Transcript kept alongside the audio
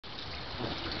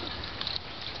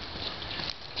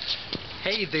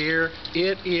Hey there,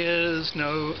 it is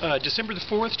December the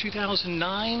 4th,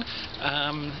 2009.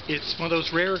 It's one of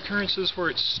those rare occurrences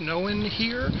where it's snowing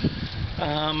here.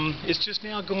 It's just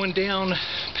now going down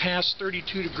past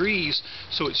 32 degrees,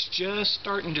 so it's just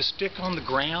starting to stick on the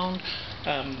ground.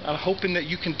 I'm hoping that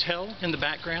you can tell in the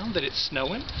background that it's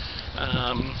snowing.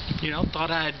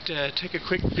 Thought I'd take a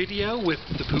quick video with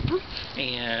the pooper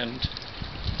and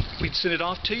we'd send it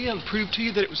off to you and prove to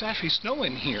you that it was actually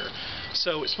snowing here.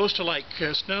 So it's supposed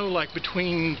to snow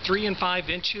between 3 and 5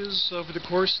 inches over the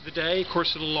course of the day. Of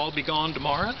course, it'll all be gone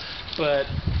tomorrow, but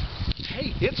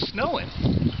hey, it's snowing.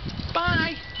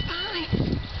 Bye! Bye!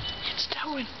 It's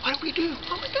snowing. What do we do?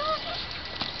 Oh my God!